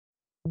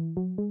Hi,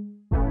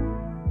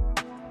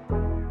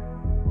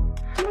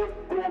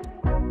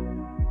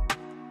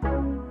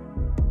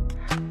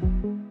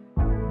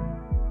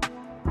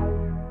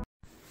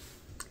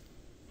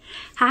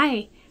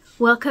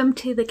 welcome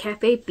to the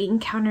Cafe Bean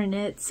Counter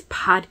Knits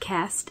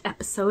podcast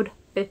episode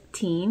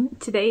 15.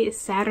 Today is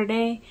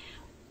Saturday,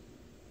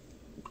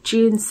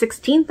 June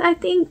 16th, I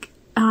think.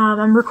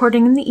 I'm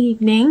recording in the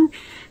evening.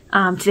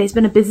 Today's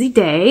been a busy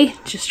day,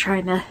 just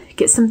trying to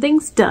get some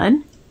things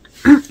done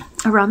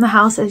around the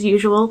house as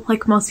usual,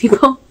 like most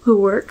people who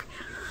work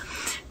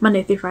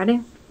Monday through Friday.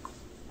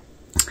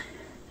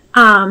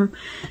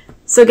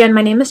 So again,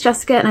 my name is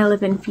Jessica and I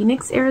live in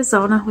Phoenix,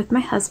 Arizona with my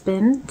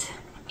husband.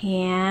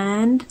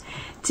 And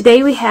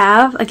today we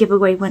have a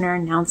giveaway winner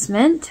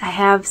announcement. I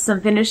have some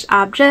finished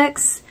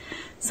objects,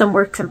 some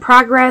works in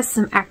progress,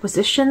 some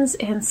acquisitions,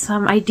 and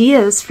some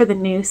ideas for the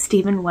new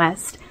Stephen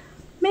West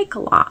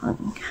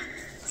make-along.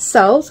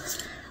 So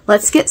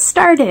let's get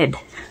started.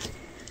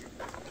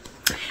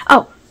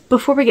 Oh,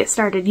 before we get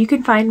started, you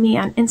can find me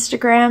on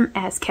Instagram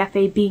as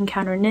Cafe Bean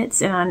Counter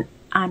Knits and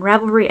on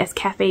Ravelry as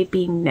Cafe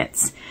Bean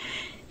Knits.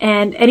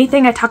 And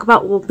anything I talk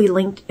about will be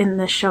linked in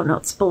the show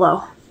notes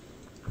below.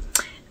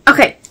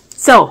 Okay,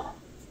 so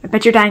I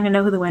bet you're dying to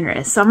know who the winner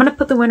is. So I'm going to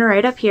put the winner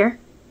right up here.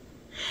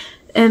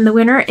 And the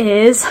winner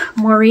is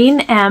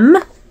Maureen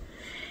M.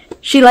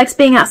 She likes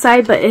being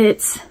outside, but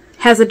it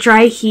has a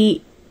dry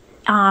heat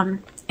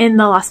in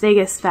the Las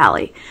Vegas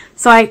Valley.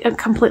 So I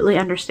completely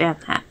understand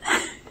that.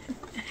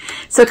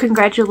 So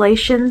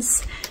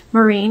congratulations,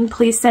 Maureen.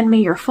 Please send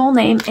me your full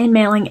name and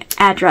mailing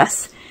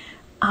address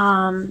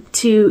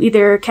to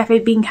either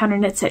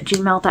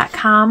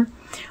cafebeancounternits@gmail.com,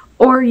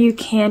 or you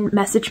can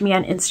message me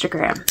on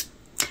Instagram.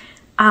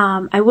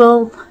 I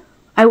will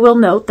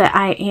note that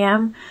I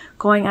am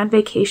going on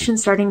vacation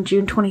starting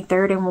June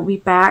 23rd and won't be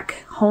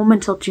back home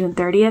until June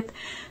 30th.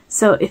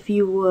 So if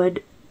you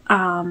would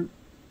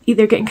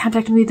either get in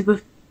contact with me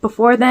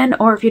before then,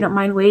 or if you don't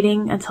mind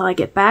waiting until I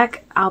get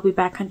back, I'll be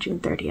back on June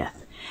 30th.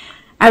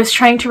 I was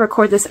trying to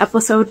record this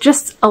episode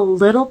just a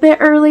little bit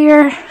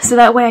earlier so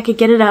that way I could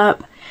get it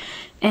up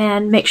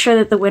and make sure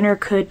that the winner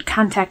could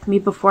contact me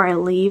before I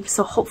leave.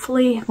 So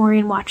hopefully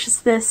Maureen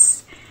watches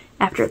this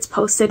after it's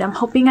posted. I'm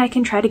hoping I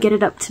can try to get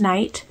it up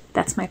tonight.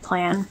 That's my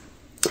plan.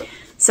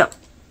 So,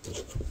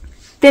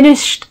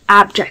 finished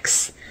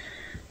objects.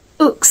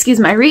 Oh,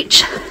 excuse my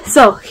reach.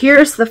 So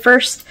here's the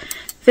first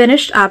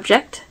finished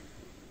object.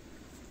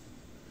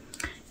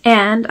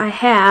 And I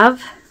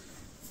have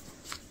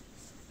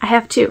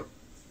two.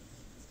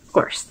 Of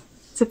course,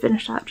 it's a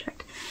finished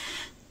object.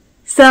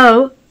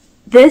 So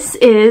this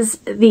is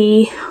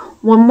the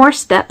One More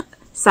Step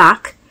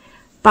sock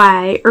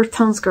by Earth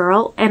Tones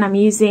Girl, and I'm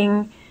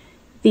using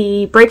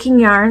the Breaking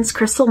Yarns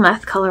Crystal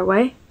Meth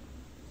colorway.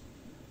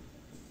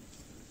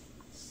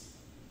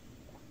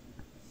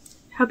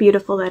 How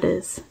beautiful that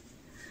is.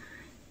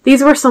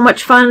 These were so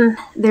much fun.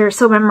 They're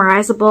so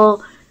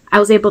memorizable. I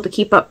was able to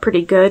keep up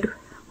pretty good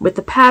with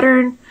the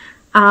pattern.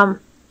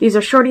 These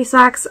are shorty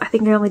socks. I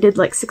think I only did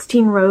like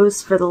 16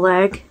 rows for the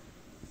leg.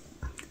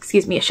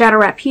 Excuse me, a shadow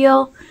wrap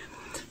heel.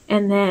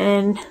 And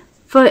then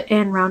foot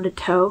and rounded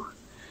toe.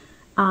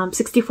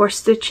 64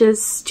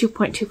 stitches,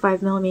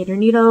 2.25 millimeter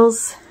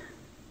needles.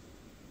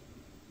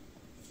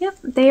 Yep,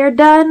 they are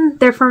done.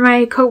 They're for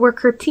my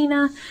coworker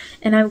Tina,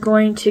 and I'm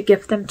going to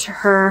gift them to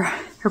her.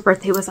 Her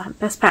birthday was on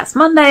this past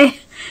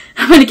Monday.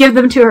 I'm going to give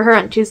them to her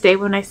on Tuesday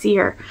when I see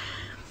her,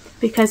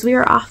 because we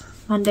are off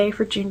Monday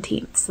for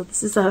Juneteenth. So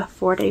this is a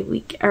 4-day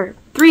week, or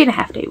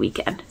 3.5-day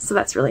weekend. So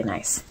that's really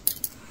nice.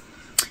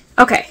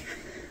 Okay.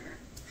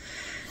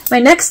 My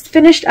next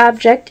finished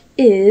object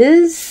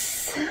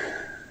is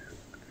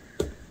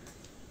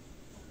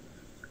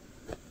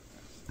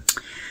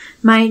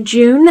my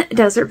June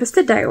Desert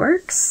Vista Dye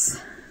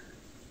Works.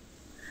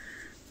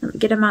 Let me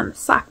get them on the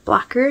sock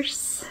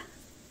blockers.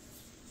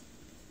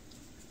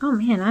 Oh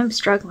man, I'm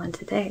struggling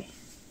today.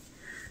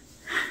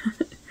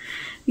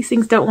 These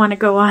things don't want to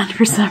go on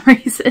for some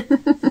reason.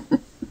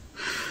 Let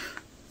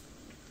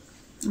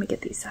me get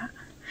these out.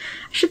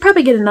 I should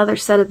probably get another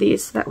set of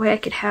these. That way I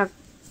could have,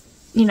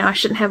 you know, I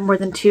shouldn't have more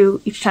than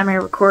 2 each time I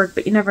record,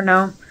 but you never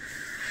know.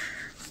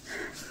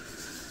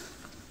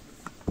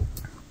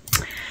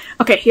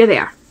 Okay, here they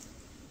are.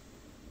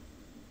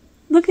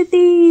 Look at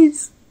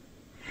these.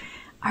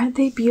 Aren't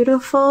they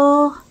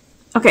beautiful?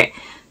 Okay,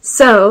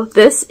 so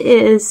this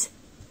is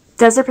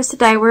Desert Vista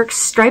Dye Works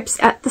Stripes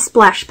at the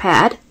Splash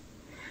Pad.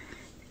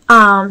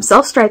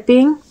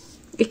 Self-striping.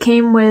 It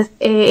came with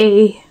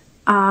a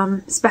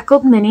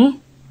speckled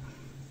mini.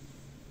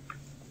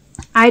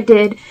 I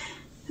did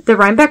the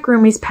Rhinebeck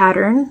Roomies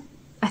pattern.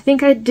 I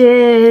think I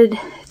did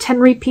 10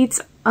 repeats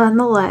on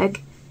the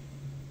leg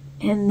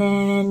and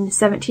then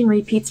 17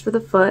 repeats for the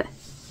foot.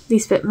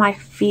 These fit my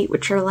feet,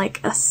 which are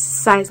like a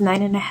size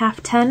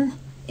 9.5,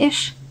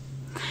 10-ish.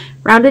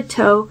 Rounded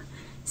toe,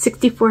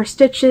 64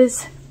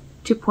 stitches,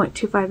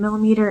 2.25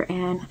 millimeter,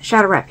 and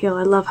shadow wrap heel.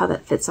 I love how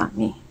that fits on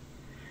me.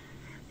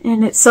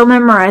 And it's so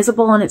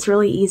memorizable and it's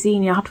really easy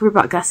and you don't have to worry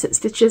about gusset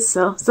stitches,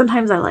 so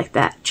sometimes I like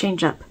that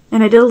change up.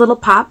 And I did a little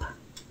pop.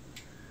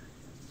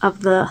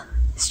 of the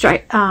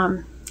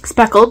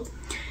speckled.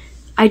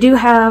 I do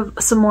have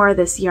some more of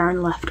this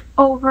yarn left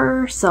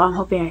over, so I'm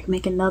hoping I can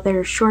make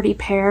another shorty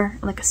pair,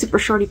 like a super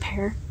shorty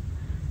pair,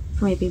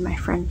 for maybe my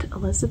friend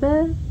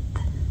Elizabeth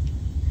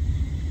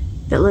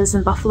that lives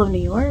in Buffalo,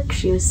 New York.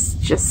 She was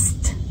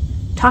just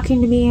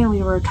talking to me, and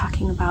we were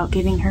talking about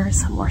giving her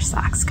some more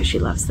socks because she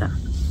loves them.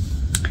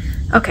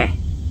 Okay,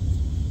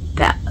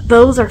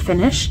 those are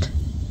finished.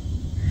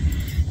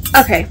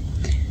 Okay,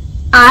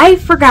 I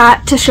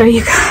forgot to show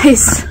you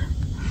guys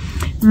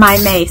my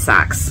May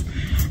socks.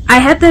 I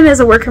had them as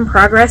a work in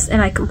progress,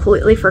 and I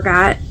completely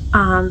forgot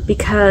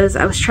because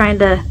I was trying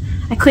to,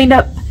 I cleaned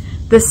up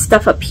this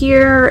stuff up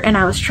here, and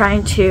I was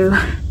trying to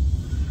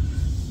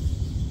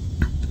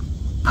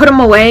put them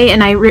away,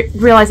 and I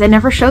realized I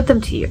never showed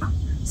them to you.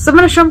 So I'm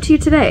going to show them to you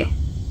today.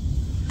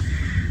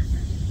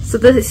 So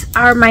these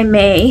are my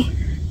May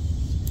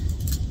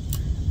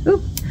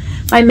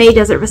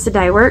Desert Vista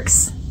Dye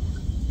Works,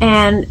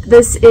 and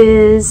this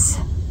is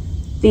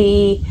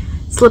the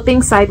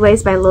Slipping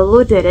Sideways by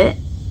Lolo Did It,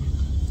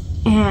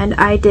 and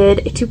I did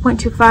a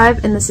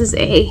 2.25, and this is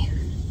a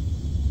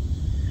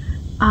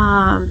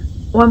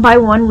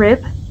 1x1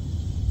 rib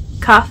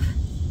cuff.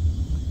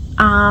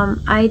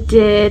 I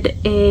did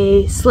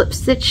a slip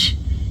stitch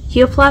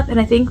heel flap, and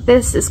I think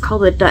this is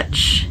called a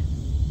Dutch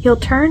heel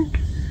turn,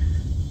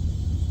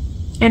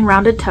 and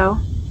rounded toe.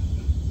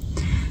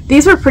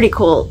 These were pretty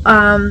cool.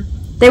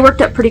 They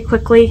worked up pretty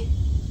quickly.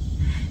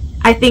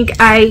 I think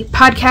I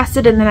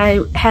podcasted, and then I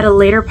had a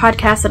later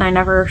podcast and I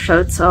never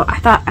showed, so I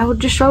thought I would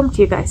just show them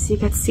to you guys so you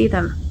get to see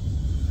them.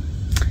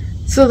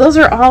 So those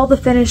are all the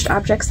finished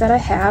objects that I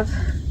have.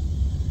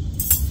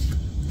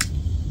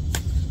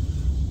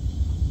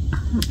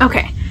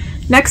 Okay,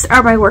 next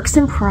are my works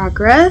in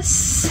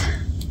progress.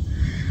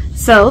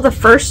 So the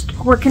first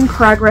work in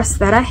progress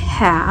that I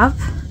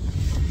have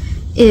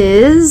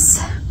is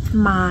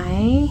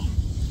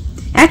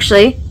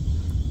actually,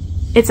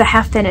 it's a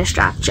half finished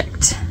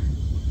object.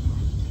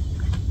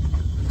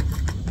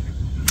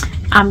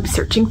 I'm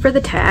searching for the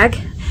tag.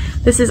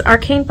 This is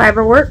Arcane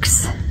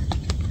Fiberworks,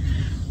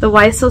 the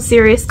Why So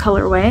Serious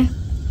colorway.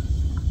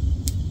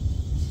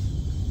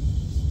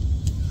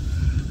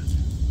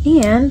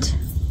 And,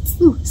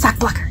 ooh, sock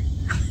blocker.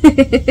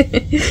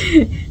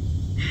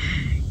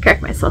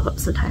 Crack myself up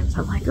sometimes.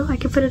 I'm like, oh, I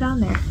can put it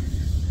on there.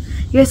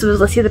 You guys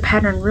will see the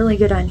pattern really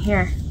good on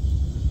here.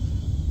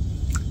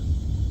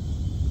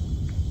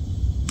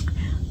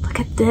 Look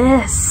at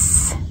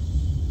this.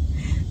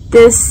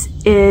 This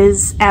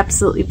is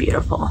absolutely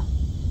beautiful.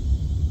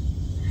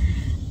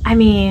 I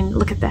mean,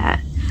 look at that.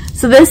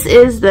 So this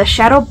is the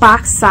Shadow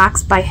Box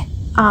Socks by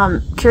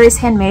Curious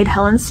Handmade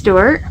Helen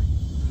Stewart.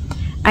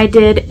 I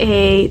did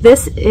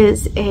this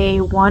is a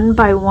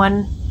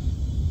 1x1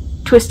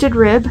 twisted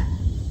rib,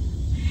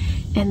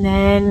 and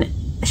then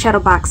Shadow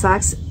Box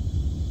Socks,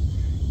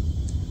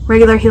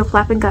 regular heel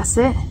flap and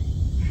gusset.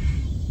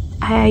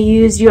 I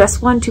used US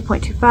 1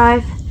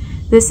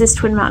 2.25. This is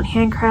Twin Mountain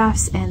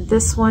Handcrafts, and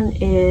this one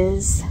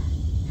is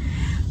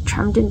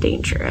Charmed and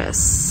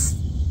Dangerous.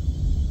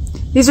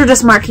 These are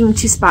just marking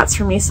 2 spots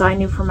for me, so I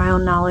knew for my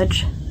own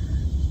knowledge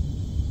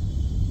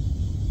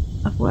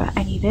of what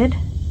I needed.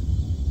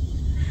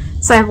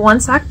 So I have 1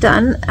 sock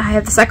done. I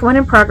have the second one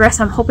in progress.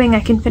 I'm hoping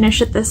I can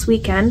finish it this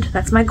weekend.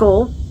 That's my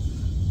goal.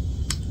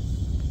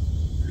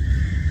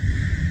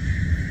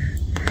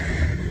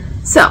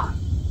 So,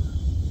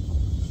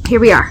 here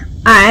we are.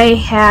 I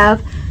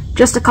have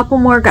just a couple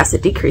more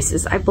gusset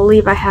decreases. I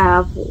believe I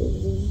have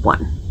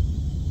 1.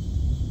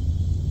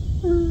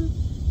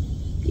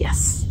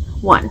 Yes,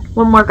 1.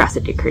 1 more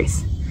gusset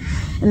decrease.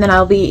 And then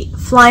I'll be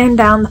flying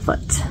down the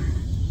foot.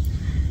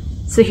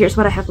 So here's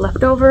what I have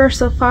left over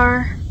so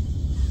far.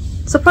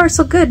 So far,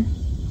 so good.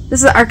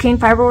 This is Arcane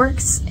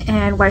Fiberworks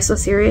and Why So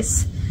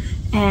Serious.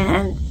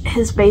 And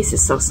his base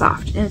is so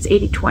soft. And it's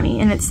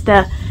 80/20. And it's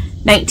the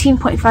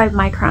 19.5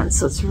 microns.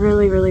 So it's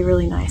really, really,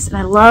 really nice. And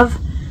I love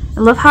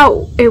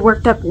how it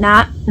worked up,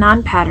 not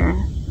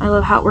non-pattern. I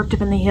love how it worked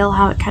up in the heel,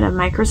 how it kind of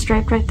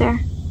micro-striped right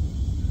there.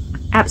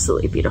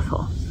 Absolutely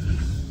beautiful.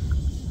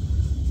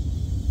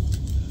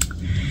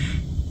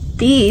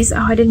 These, oh,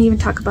 I didn't even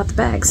talk about the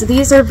bag. So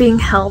these are being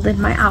held in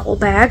my owl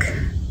bag.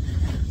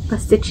 A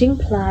Stitching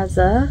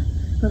Plaza,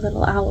 a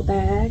little owl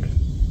bag.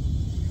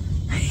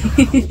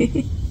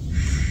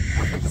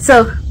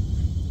 So,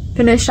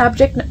 finished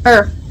object,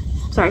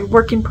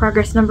 work in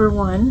progress number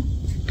 1.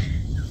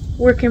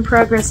 Work in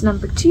progress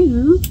number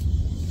 2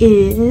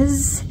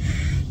 is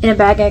in a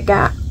bag I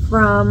got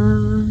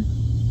from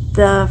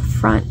the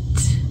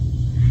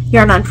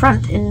Yarn on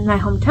Front in my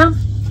hometown.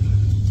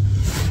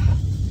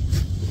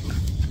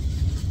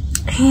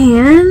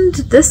 And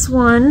this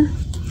one,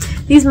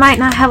 these might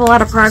not have a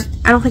lot of I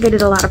don't think I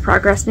did a lot of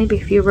progress, maybe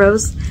a few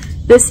rows.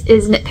 This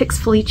is Knit Picks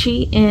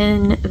Felici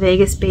in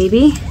Vegas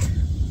Baby.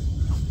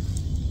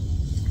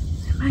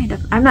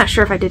 I'm not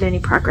sure if I did any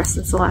progress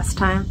since the last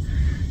time.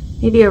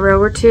 Maybe a row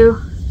or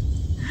 2.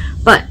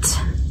 But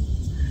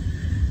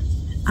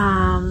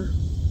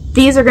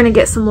these are going to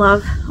get some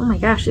love. Oh my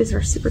gosh, these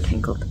are super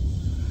tangled.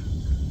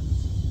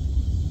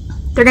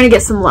 they're going to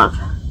get some love.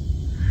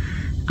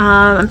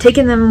 I'm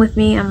taking them with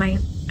me on my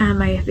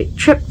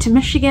trip to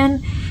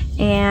Michigan,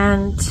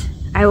 and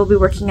I will be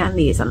working on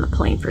these on the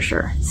plane for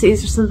sure. So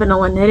these are some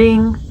vanilla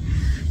knitting,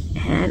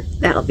 and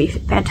that'll be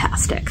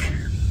fantastic.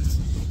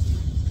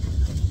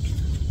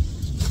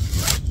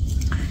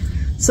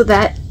 So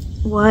that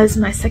was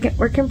my second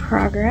work in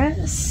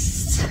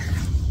progress.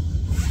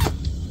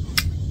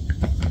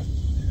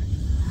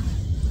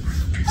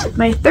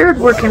 My third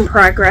work in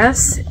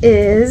progress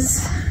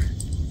is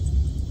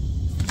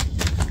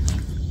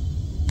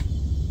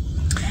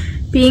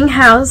being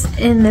housed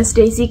in this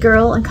Daisy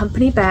Girl and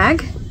Company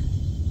bag.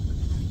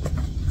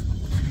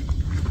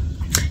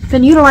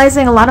 Been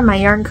utilizing a lot of my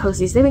yarn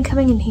cozies. They've been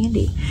coming in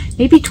handy.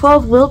 Maybe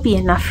 12 will be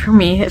enough for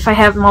me if I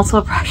have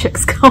multiple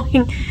projects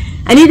going.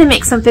 I need to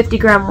make some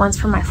 50-gram ones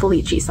for my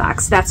Felici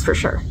socks, that's for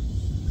sure.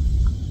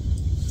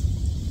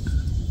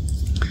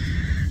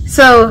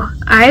 So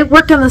I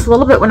worked on this a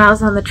little bit when I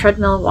was on the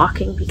treadmill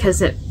walking, because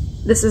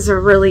this is a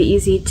really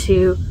easy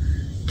to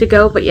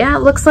go. But yeah,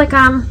 it looks like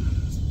I'm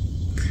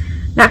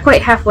not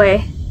quite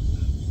halfway,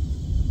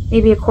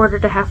 maybe a quarter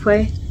to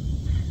halfway.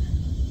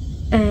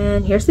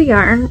 And here's the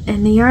yarn,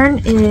 and the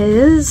yarn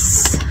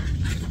is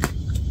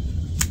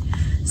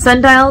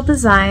Sundial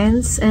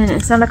Designs, and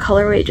it's not a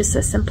colorway, it just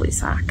says Simply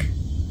Sock,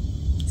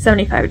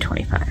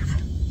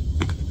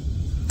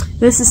 75/25.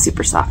 This is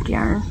super soft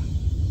yarn.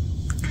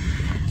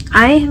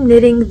 I am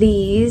knitting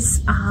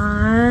these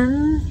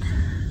on,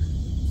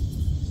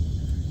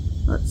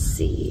 let's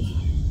see,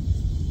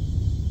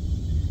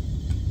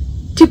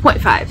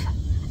 2.5,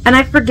 and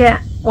I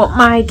forget what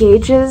my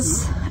gauge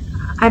is.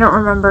 I don't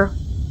remember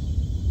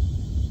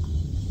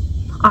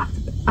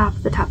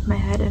off the top of my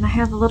head. And I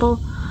have a little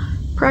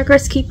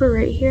progress keeper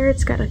right here.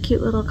 It's got a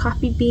cute little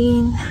coffee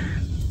bean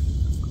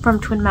from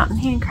Twin Mountain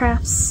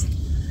Handcrafts.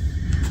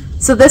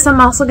 So this I'm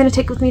also going to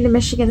take with me to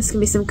Michigan. This is going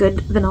to be some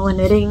good vanilla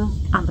knitting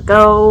on the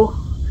go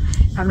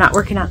if I'm not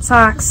working on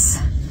socks.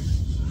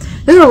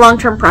 This is a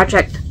long-term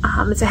project.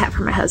 It's a hat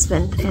for my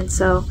husband, and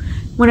so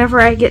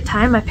whenever I get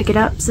time I pick it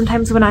up.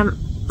 Sometimes when I'm,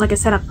 like I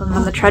said, I'm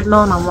on the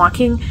treadmill and I'm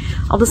walking,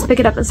 I'll just pick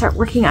it up and start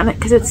working on it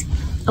because it's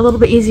a little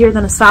bit easier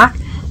than a sock.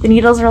 The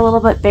needles are a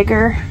little bit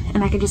bigger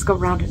and I can just go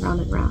round and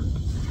round and round.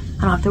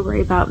 I don't have to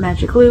worry about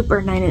magic loop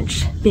or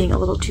 9-inch being a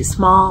little too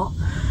small.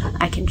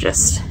 I can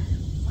just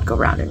go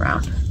round and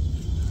round.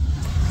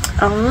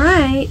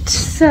 Alright,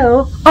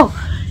 so,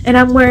 and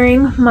I'm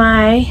wearing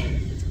my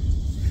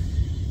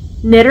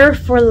Knitter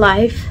for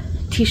Life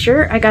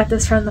t-shirt. I got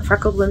this from the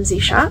Freckled Whimsy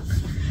shop.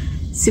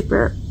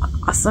 Super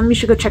awesome. You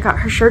should go check out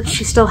her shirts.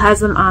 She still has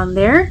them on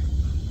there.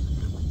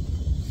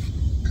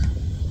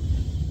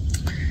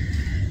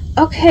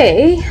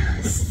 Okay,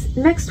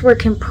 next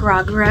work in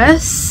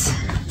progress.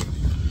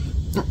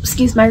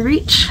 Excuse my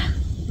reach.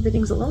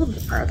 Everything's a little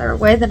bit farther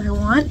away than I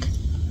want.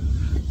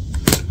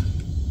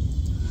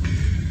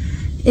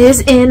 Is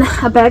in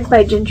a bag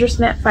by Ginger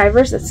Snap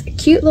Fibers. It's a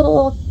cute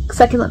little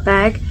succulent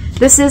bag.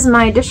 This is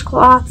my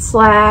dishcloth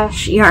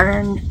 /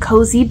 yarn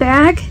cozy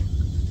bag.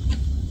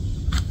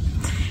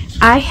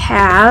 I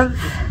have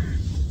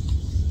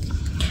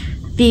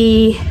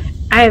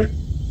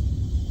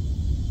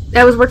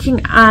I was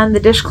working on the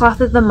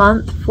dishcloth of the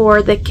month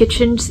for the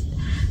kitchen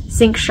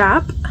sink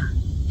shop,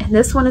 and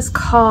this one is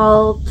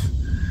called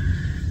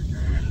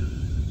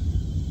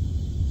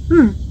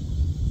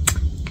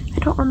I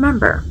don't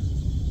remember.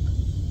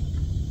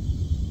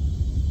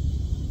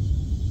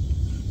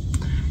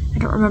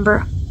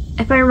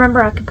 If I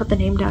remember, I can put the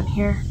name down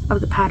here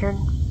of the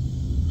pattern.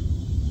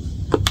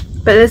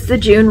 But it's the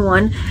June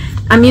one.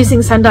 I'm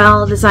using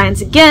Sundial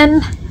Designs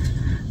again.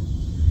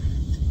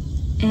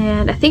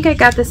 And I think I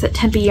got this at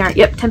Tempe Yarn.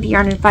 Yep, Tempe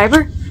Yarn and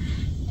Fiber.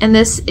 And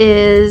this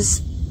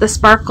is the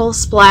Sparkle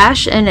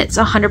Splash, and it's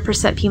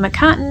 100% Pima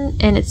cotton,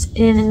 and it's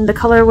in the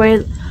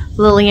colorway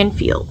Lillian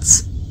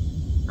Fields.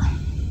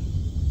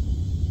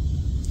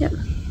 Yep.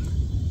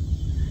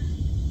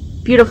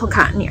 Beautiful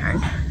cotton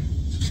yarn.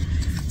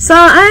 So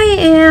I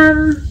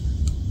am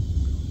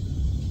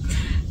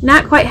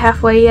not quite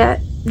halfway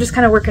yet. I'm just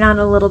kind of working on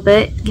it a little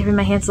bit, giving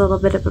my hands a little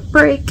bit of a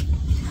break.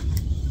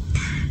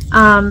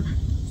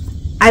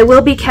 I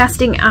will be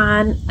casting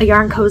on a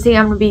yarn cozy.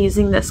 I'm going to be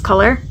using this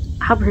color.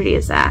 How pretty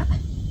is that?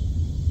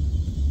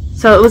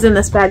 So it was in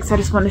this bag, so I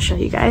just wanted to show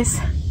you guys.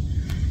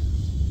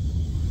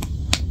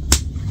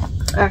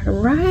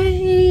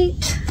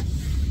 Alright.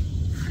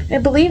 I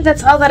believe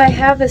that's all that I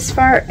have as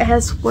far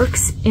as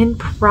works in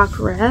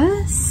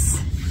progress.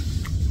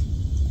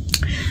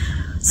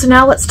 So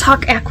now let's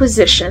talk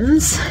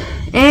acquisitions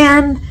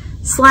and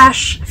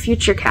 /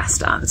 future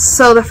cast-ons.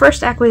 So the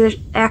first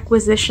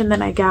acquisition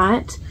that I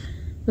got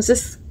was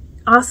this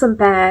awesome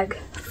bag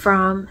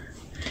from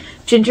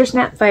Ginger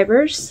Snap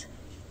Fibers.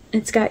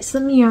 It's got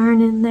some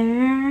yarn in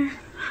there.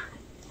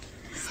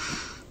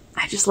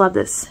 I just love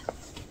this.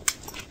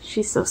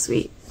 She's so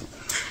sweet.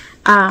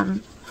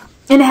 And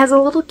it has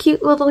a little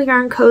cute little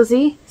yarn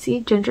cozy.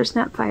 See, Ginger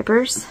Snap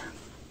Fibers.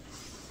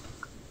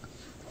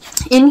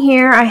 In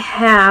here I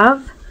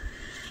have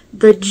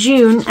the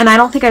June, and I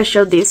don't think I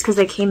showed these because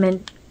they came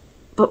in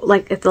but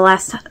like at the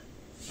last time,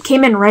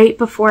 came in right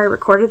before I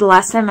recorded the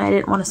last time. I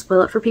didn't want to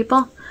spoil it for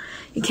people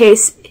in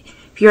case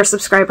if you're a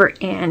subscriber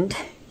and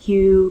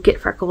you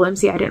get Freckle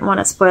Whimsy. I didn't want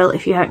to spoil it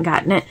if you haven't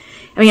gotten it.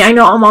 I mean, I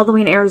know I'm all the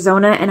way in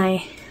Arizona and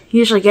I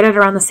usually get it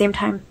around the same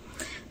time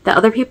that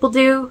other people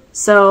do.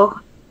 So,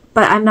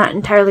 but I'm not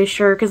entirely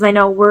sure because I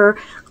know we're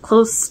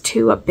close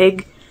to a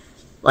big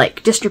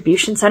like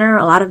distribution center.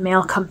 A lot of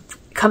mail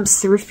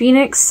comes through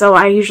Phoenix. So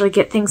I usually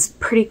get things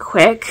pretty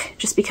quick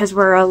just because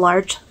we're a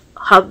large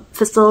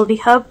facility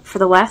hub for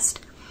the West.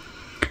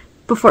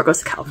 Before it goes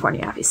to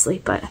California, obviously,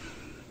 but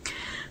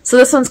so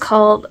this one's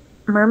called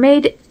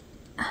Mermaid.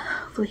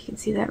 Hopefully you can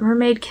see that.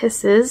 Mermaid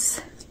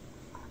Kisses.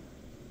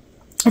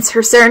 It's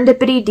her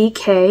Serendipity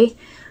DK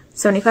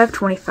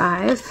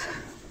 7525.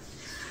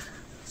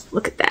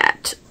 Look at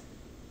that.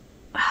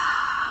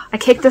 I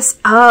kicked this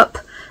up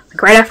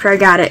like right after I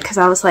got it because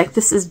I was like,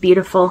 this is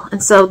beautiful.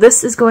 And so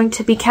this is going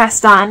to be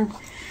cast on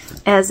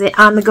as an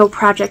on-the-go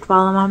project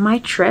while I'm on my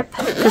trip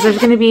because there's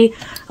going to be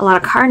a lot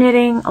of car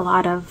knitting, a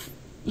lot of,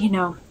 you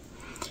know,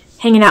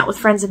 hanging out with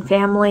friends and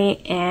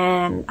family,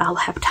 and I'll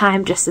have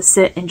time just to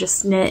sit and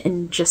just knit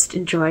and just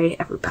enjoy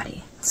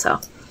everybody. So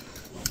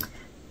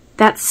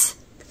that's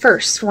the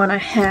first one I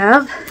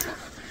have.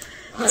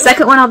 The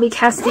second one I'll be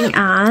casting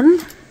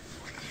on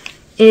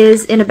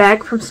is in a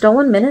bag from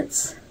Stolen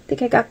Minutes. I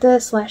think I got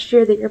this last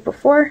year, the year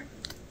before.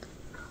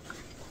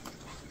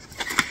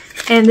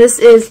 And this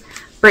is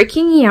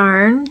Breaking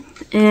Yarn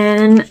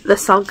in the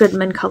Saul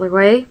Goodman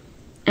colorway,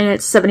 and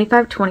it's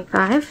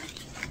 7525.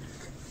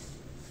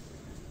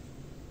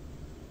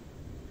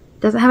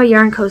 Doesn't have a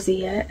yarn cozy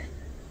yet.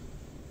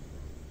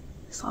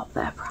 Solve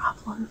that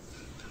problem.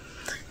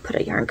 Put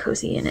a yarn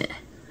cozy in it.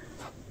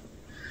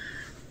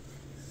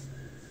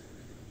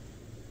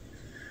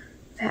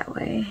 That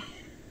way.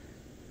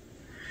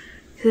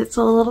 Because it's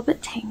a little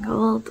bit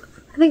tangled.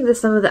 I think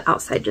some of the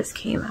outside just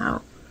came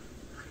out.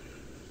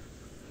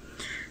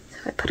 So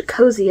if I put a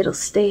cozy, it'll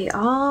stay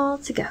all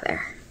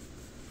together.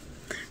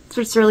 That's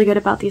what's really good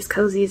about these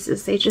cozies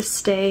is they just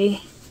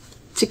stay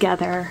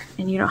together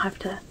and you don't have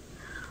to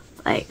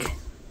like,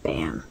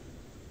 bam.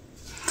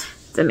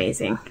 It's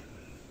amazing.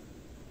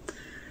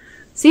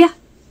 So yeah,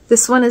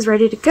 this one is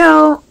ready to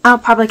go. I'll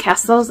probably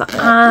cast those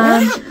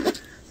on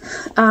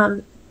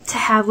to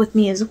have with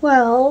me as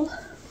well.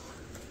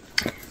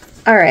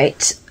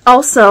 Alright,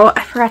 also,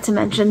 I forgot to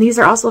mention, these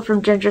are also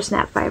from Ginger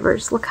Snap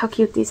Fibers. Look how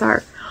cute these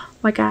are. Oh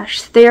my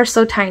gosh, they are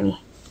so tiny.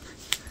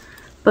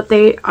 But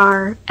they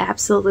are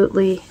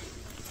absolutely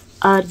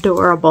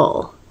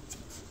adorable.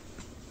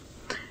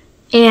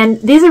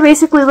 And these are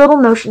basically little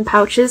Notion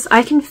pouches.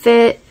 I can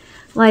fit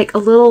like a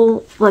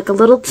little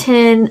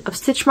tin of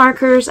stitch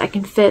markers. I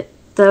can fit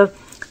the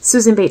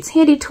Susan Bates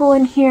handy tool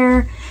in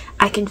here.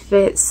 I can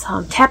fit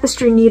some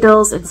tapestry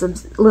needles and some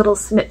little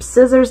snip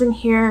scissors in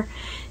here.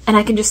 And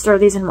I can just throw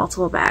these in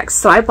multiple bags.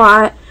 So I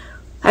bought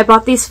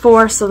these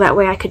 4 so that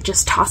way I could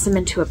just toss them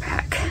into a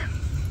bag.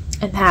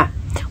 And that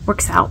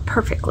works out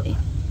perfectly.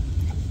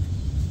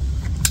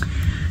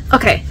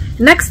 Okay,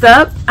 next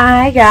up,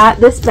 I got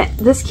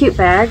this cute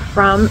bag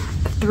from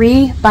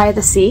 3 by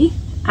the Sea.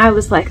 I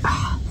was like,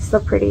 oh,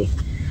 so pretty.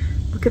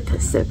 Look at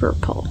this zipper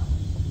pull.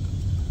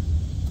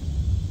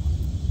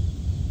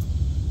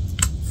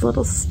 It's a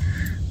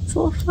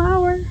little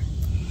flower.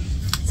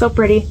 So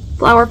pretty.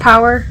 Flower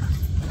power.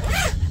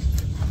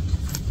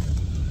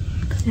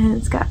 And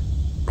it's got,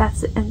 that's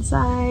the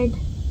inside.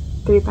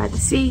 3 by the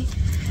Sea.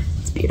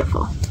 It's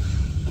beautiful.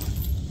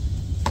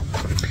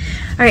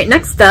 Alright,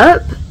 next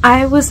up,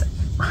 I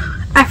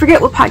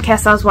forget what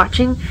podcast I was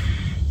watching,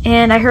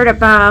 and I heard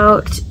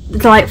about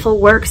Delightful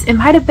Works. It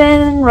might have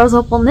been Rose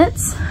Opal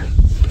Knits.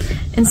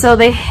 And so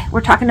they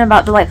were talking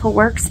about Delightful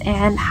Works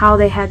and how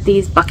they had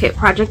these bucket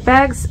project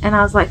bags, and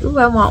I was like, ooh,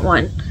 I want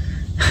one.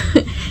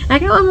 I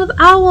got one with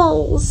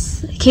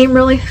owls. It came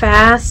really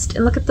fast,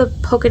 and look at the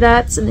polka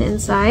dots in the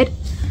inside.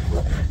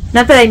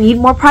 Not that I need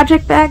more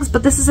project bags,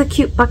 but this is a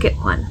cute bucket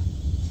one.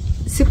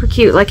 It's super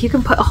cute. Like, you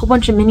can put a whole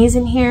bunch of minis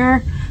in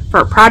here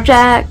for a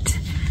project.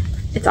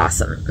 It's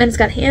awesome. And it's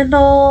got a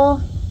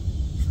handle.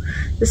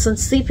 This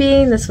one's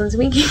sleeping. This one's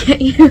winking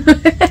at you.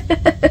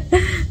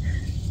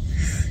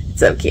 It's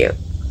so cute.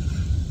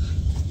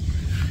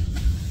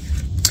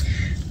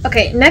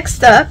 Okay,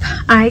 next up,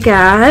 I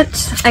got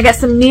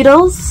some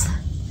needles.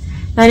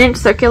 9-inch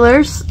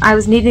circulars. I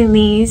was needing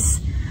these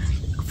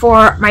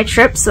for my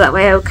trip so that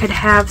way I could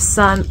have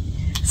some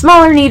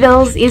smaller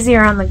needles,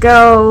 easier on the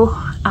go,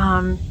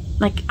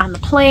 like on the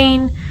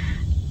plane,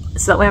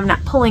 so that way I'm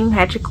not pulling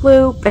magic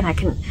loop, and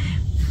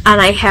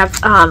I have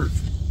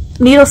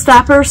needle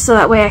stoppers so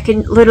that way I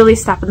can literally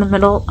stop in the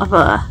middle of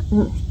a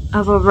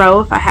row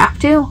if I have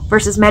to,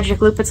 versus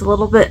magic loop, it's a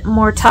little bit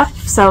more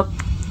tough. So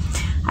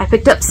I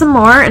picked up some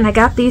more, and I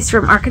got these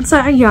from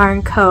Arkansas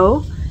Yarn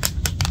Co.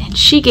 And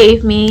she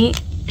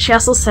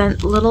also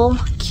sent little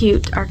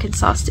cute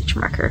Arkansas stitch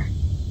marker.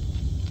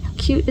 How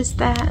cute is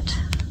that?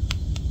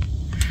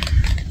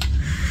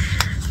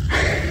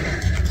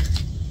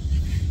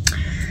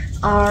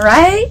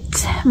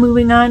 Alright,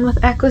 moving on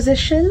with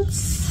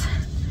acquisitions.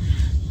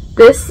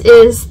 This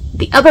is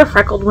the other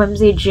Freckled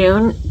Whimsy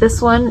June.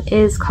 This one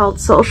is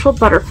called Social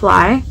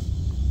Butterfly.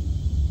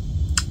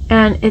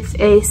 And it's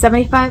a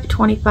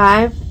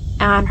 75-25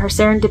 on her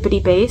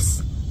Serendipity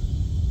base.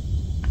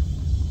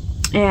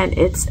 And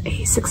it's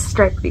a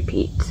 6-stripe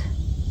repeat.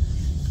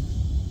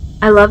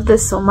 I love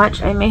this so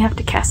much, I may have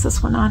to cast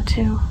this one on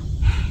too.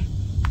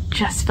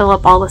 Just fill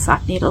up all the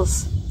soft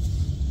needles.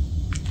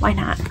 Why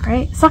not,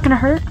 right? It's not gonna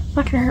hurt. It's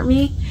not gonna hurt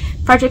me.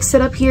 Projects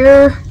sit up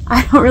here.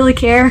 I don't really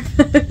care.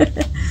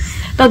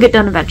 They'll get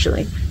done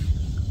eventually.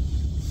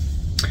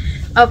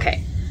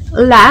 Okay,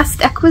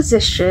 last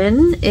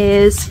acquisition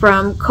is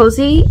from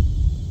Cozy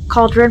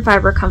Cauldron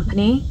Fiber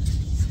Company.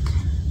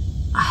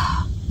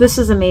 Oh, this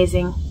is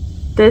amazing.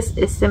 This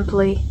is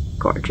simply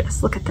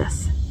gorgeous. Look at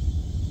this.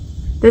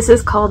 This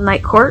is called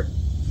Night Court,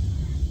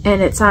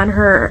 and it's on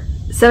her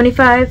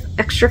 75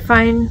 extra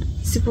fine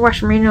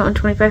superwash merino and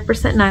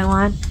 25%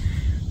 nylon.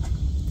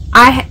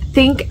 I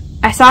think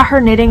I saw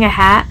her knitting a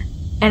hat,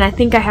 and I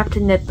think I have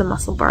to knit the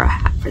Musselburgh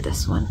hat for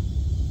this one.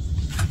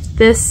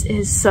 This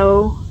is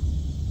so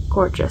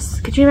gorgeous.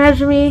 Could you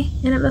imagine me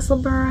in a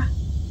Musselburgh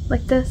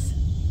like this?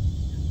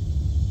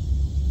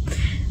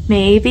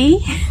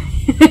 Maybe.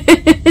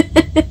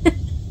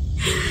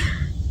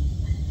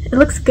 It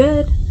looks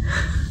good.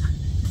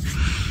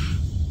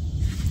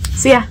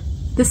 So yeah,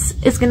 this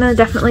is gonna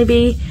definitely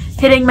be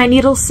hitting my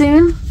needles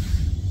soon.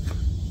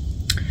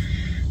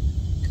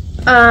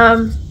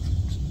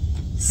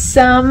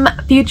 Some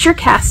future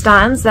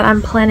cast-ons that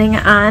I'm planning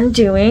on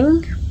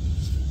doing.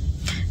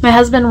 My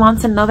husband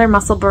wants another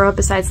Musselburgh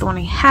besides the one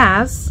he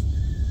has,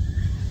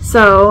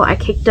 so I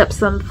caked up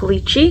some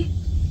Felici.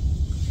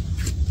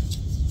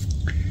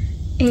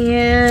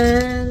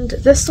 And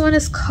this one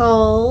is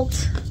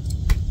called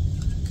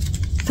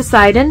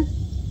Poseidon.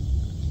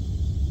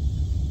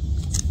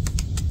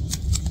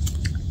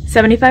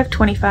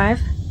 75-25.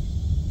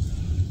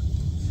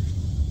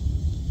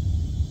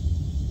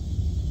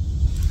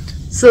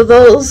 So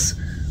those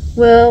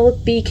will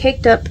be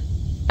caked up,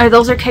 or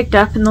those are caked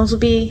up, and those will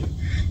be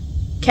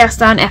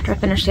cast on after I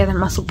finish the other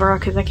Musselburgh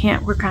because I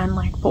can't work on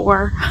like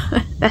 4.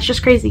 That's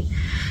just crazy.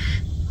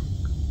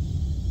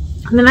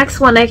 The next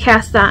one I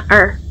cast on,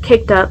 or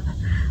caked up,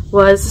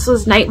 this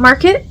was Night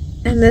Market,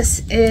 and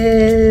this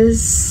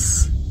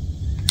is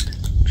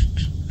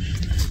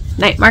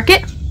Night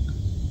Market.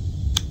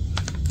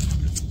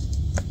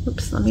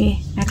 Oops, let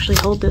me actually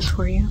hold this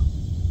for you.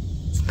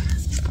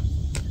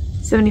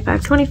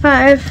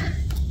 75-25.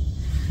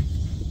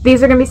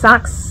 These are going to be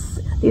socks.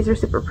 These are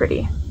super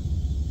pretty.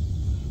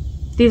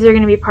 These are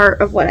going to be part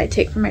of what I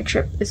take for my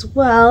trip as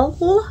well.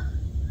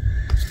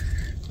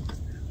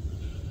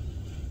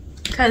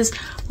 Because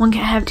one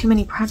can't have too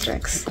many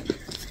projects.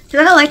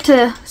 And I like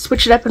to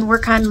switch it up and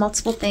work on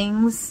multiple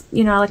things.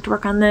 You know, I like to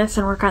work on this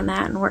and work on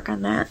that and work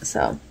on that.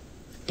 So,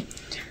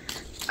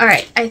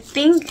 alright, I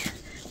think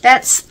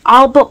that's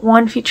all but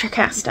one feature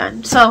cast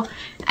done. So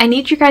I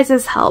need you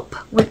guys' help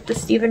with the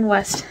Stephen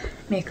West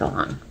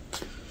make-along.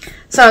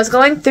 So I was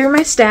going through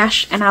my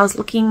stash and I was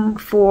looking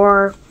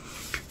for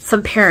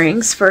some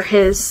pairings for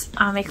his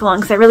make-along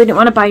because I really didn't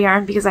want to buy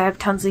yarn because I have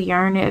tons of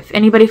yarn. If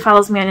anybody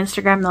follows me on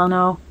Instagram, they'll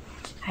know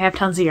I have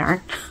tons of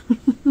yarn.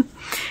 And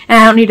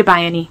I don't need to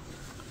buy any.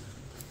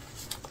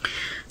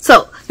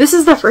 So this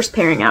is the first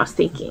pairing I was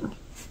thinking.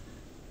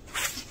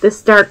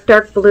 This dark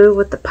blue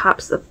with the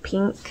pops of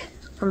pink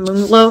from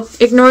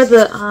Moonglow. Ignore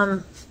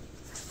the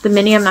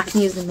mini. I'm not going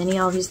to use the mini.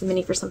 I'll use the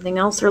mini for something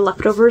else or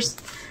leftovers.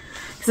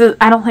 Because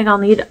I don't think I'll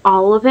need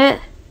all of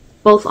it.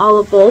 All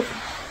of both.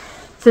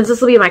 Since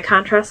this will be my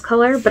contrast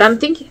color. But I'm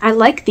thinking, I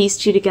like these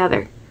two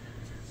together.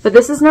 But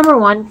this is number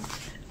 1.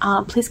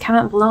 Please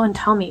comment below and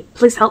tell me.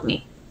 Please help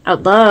me. I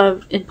would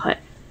love input.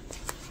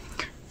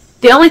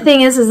 The only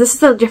thing is this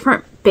is a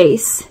different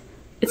base.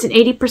 It's an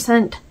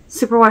 80%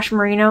 superwash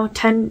merino,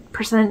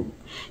 10%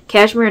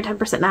 cashmere, and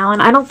 10%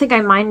 nylon. I don't think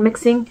I mind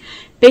mixing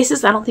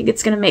bases. I don't think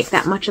it's going to make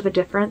that much of a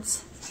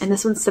difference. And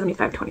this one's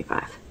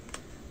 75-25.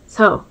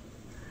 So,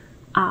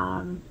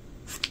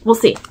 we'll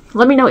see.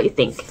 Let me know what you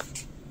think.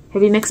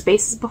 Have you mixed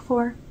bases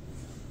before?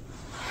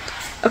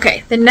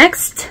 Okay, the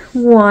next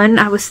one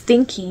I was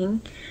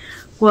thinking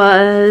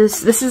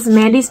was, this is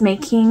Mandy's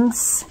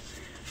Makings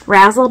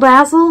Razzle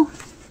Dazzle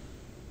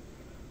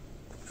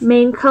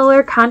main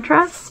color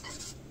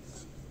contrast.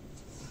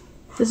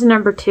 This is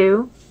number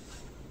 2.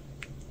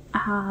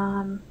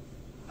 I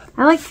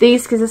like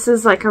these because this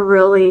is like a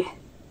really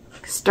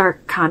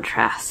stark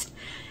contrast,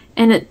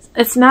 and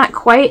it's not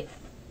quite,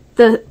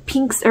 the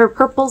pinks or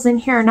purples in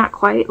here are not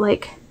quite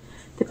like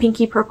the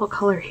pinky purple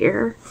color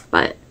here,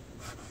 but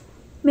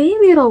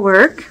maybe it'll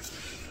work.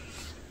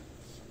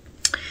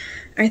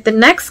 Alright, the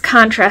next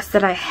contrast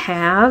that I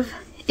have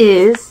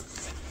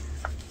is,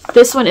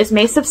 this one is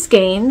Mace of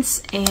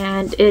Skeins,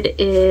 and it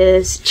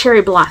is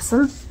Cherry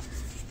Blossom.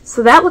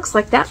 So that looks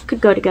like that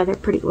could go together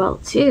pretty well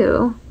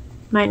too,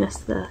 minus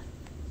the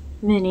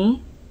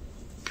mini.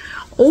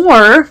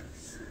 Or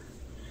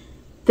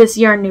this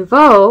Yarn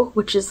Nouveau,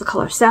 which is the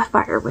color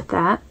Sapphire with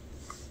that.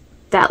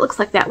 That looks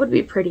like that would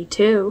be pretty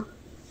too.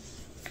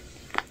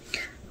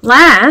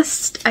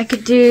 Last, I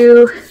could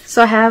do,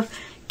 so I have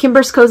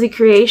Kimber's Cozy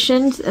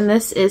Creations, and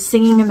this is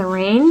Singing in the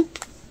Rain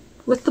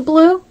with the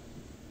blue.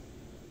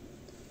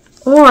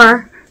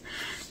 Or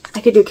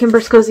I could do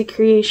Kimber's Cozy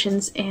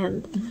Creations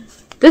and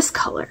this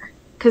color,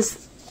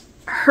 because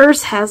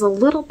hers has a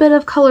little bit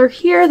of color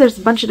here. There's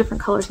a bunch of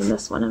different colors in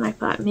this one, and I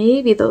thought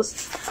maybe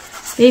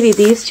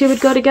these two would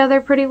go together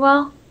pretty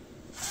well.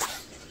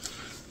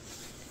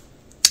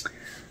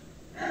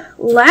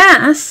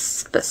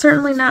 Last, but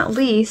certainly not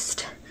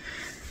least,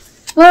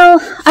 well,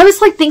 I was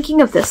like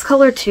thinking of this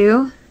color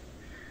too,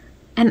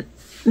 and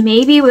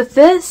maybe with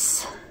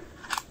this,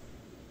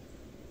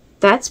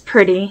 that's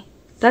pretty.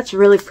 That's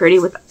really pretty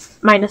with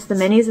minus the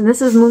minis, and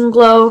this is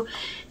Moonglow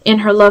in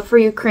her Love for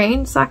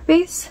Ukraine sock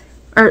base,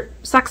 or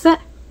sock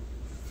set.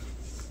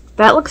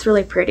 That looks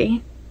really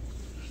pretty.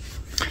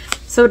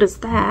 So does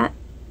that.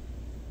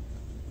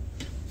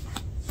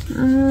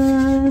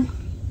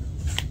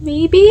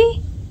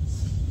 Maybe?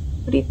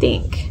 What do you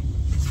think?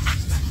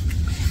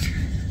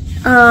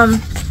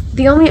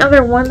 The only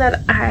other one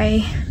that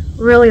I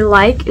really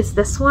like is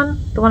this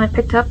one, the one I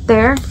picked up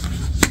there.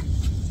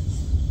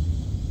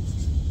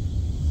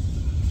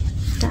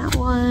 That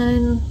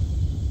one,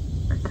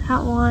 or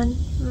that one,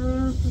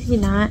 maybe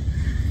not.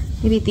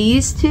 Maybe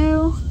these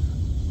two?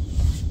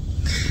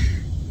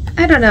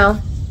 I don't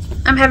know.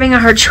 I'm having a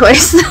hard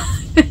choice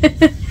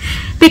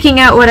picking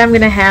out what I'm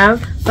going to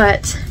have,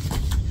 but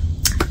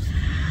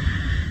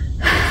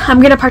I'm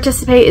going to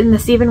participate in the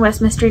Stephen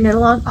West Mystery Knit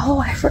Along. Oh,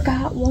 I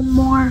forgot one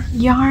more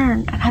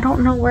yarn, and I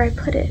don't know where I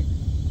put it.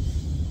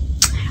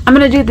 I'm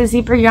going to do the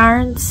Zebra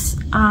Yarns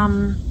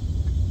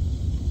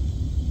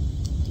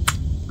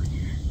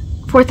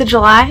 4th of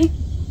July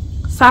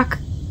sock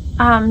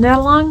knit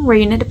along, where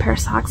you knit a pair of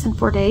socks in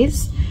 4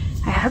 days.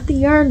 I have the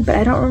yarn, but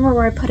I don't remember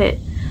where I put it.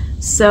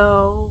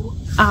 So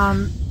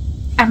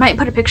I might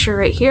put a picture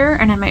right here,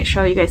 and I might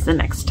show you guys the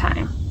next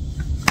time.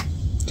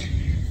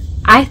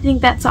 I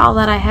think that's all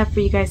that I have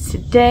for you guys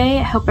today.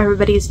 I hope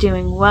everybody's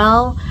doing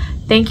well.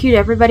 Thank you to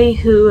everybody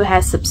who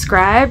has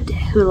subscribed,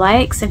 who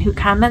likes, and who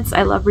comments.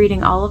 I love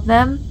reading all of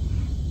them.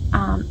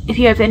 If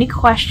you have any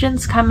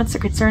questions, comments, or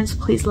concerns,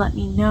 please let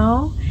me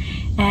know.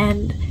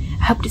 And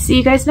I hope to see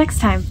you guys next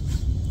time.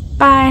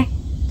 Bye!